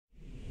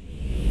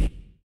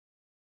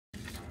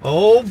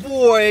Oh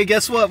boy,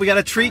 guess what? We got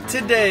a treat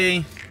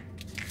today.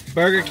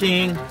 Burger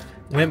King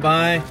went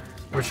by.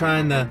 We're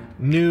trying the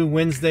new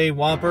Wednesday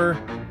Whopper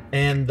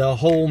and the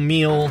whole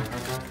meal.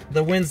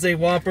 The Wednesday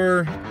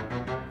Whopper,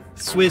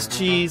 Swiss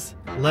cheese,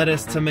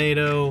 lettuce,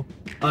 tomato,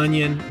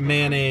 onion,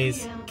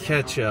 mayonnaise,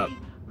 ketchup,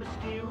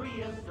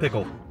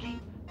 pickle.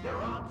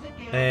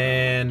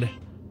 And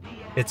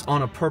it's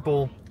on a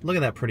purple, look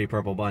at that pretty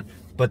purple bun.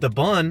 But the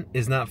bun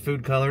is not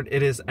food colored.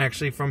 It is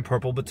actually from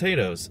purple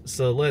potatoes.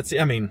 So let's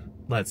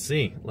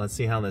see, let's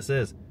see how this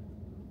is.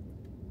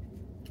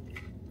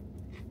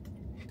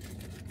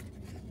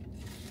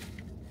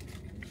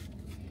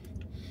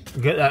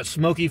 Get that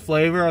smoky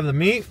flavor of the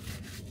meat,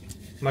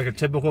 like a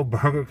typical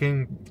Burger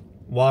King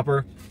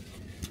Whopper.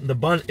 The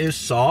bun is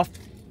soft.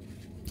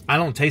 I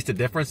don't taste the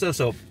difference though,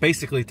 so it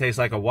basically tastes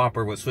like a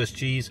Whopper with Swiss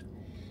cheese.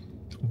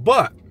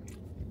 But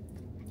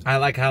I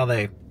like how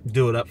they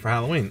do it up for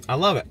Halloween. I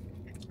love it.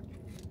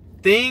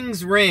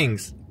 Things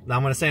rings. Now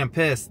I'm gonna say I'm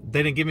pissed.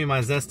 They didn't give me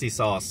my zesty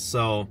sauce,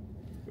 so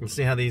we'll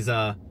see how these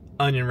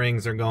onion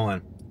rings are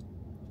going.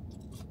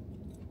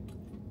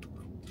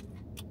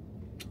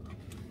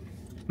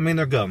 I mean,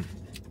 they're good.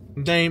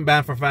 They ain't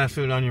bad for fast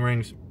food onion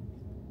rings.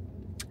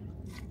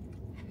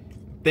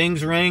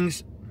 Things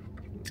rings,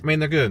 I mean,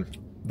 they're good.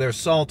 They're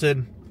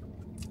salted.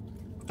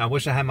 I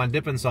wish I had my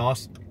dipping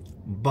sauce,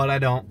 but I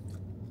don't.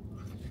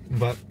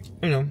 But,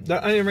 you know,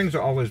 the onion rings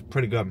are always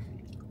pretty good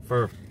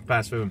for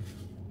fast food.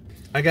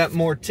 I got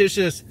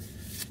Morticia's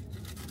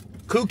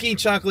kooky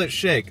chocolate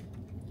shake.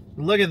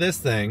 Look at this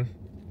thing.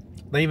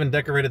 They even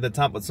decorated the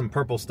top with some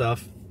purple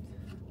stuff.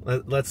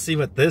 Let's see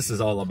what this is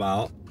all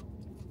about.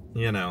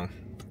 You know,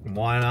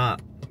 why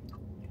not?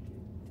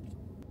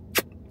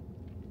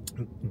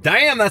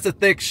 Damn, that's a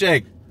thick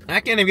shake. I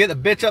can't even get the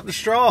bitch up the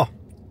straw.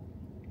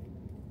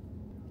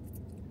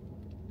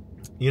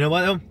 You know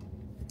what, though?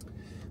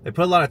 They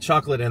put a lot of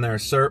chocolate in there,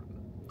 syrup,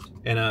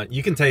 and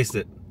you can taste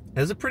it.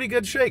 It's a pretty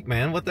good shake,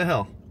 man. What the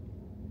hell?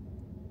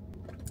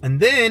 And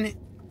then,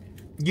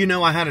 you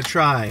know, I had to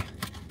try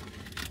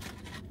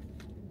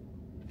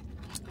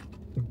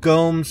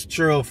Gomes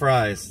churro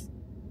fries.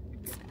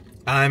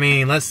 I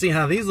mean, let's see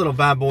how these little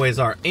bad boys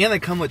are. And they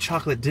come with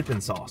chocolate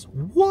dipping sauce.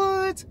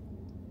 What?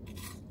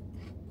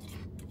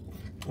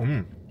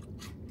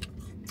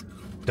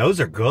 Those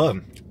are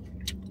good.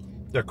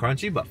 They're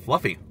crunchy but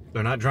fluffy.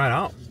 They're not dried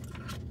out.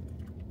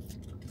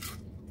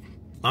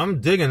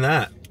 I'm digging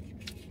that.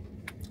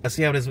 Let's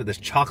see how it is with this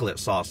chocolate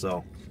sauce,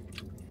 though.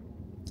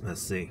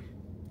 Let's see.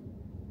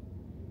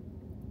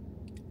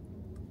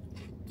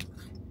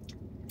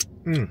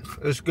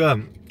 It's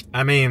good.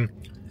 I mean,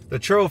 the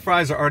churro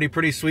fries are already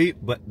pretty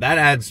sweet, but that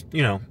adds,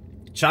 you know,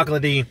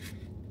 chocolatey,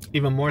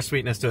 even more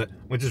sweetness to it,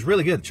 which is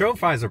really good. Churro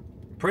fries are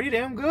pretty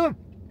damn good.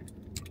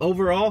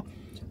 Overall,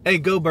 hey,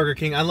 go Burger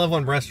King. I love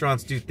when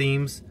restaurants do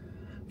themes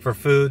for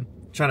food,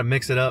 try to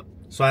mix it up.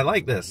 So I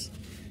like this.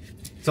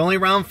 It's only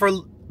around for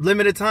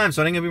limited time,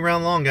 so it ain't gonna be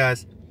around long,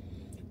 guys.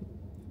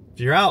 If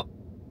you're out,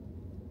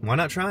 why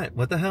not try it?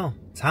 What the hell?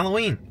 It's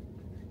Halloween.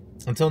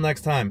 Until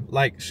next time,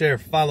 like, share,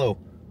 follow.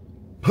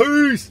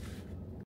 Peace!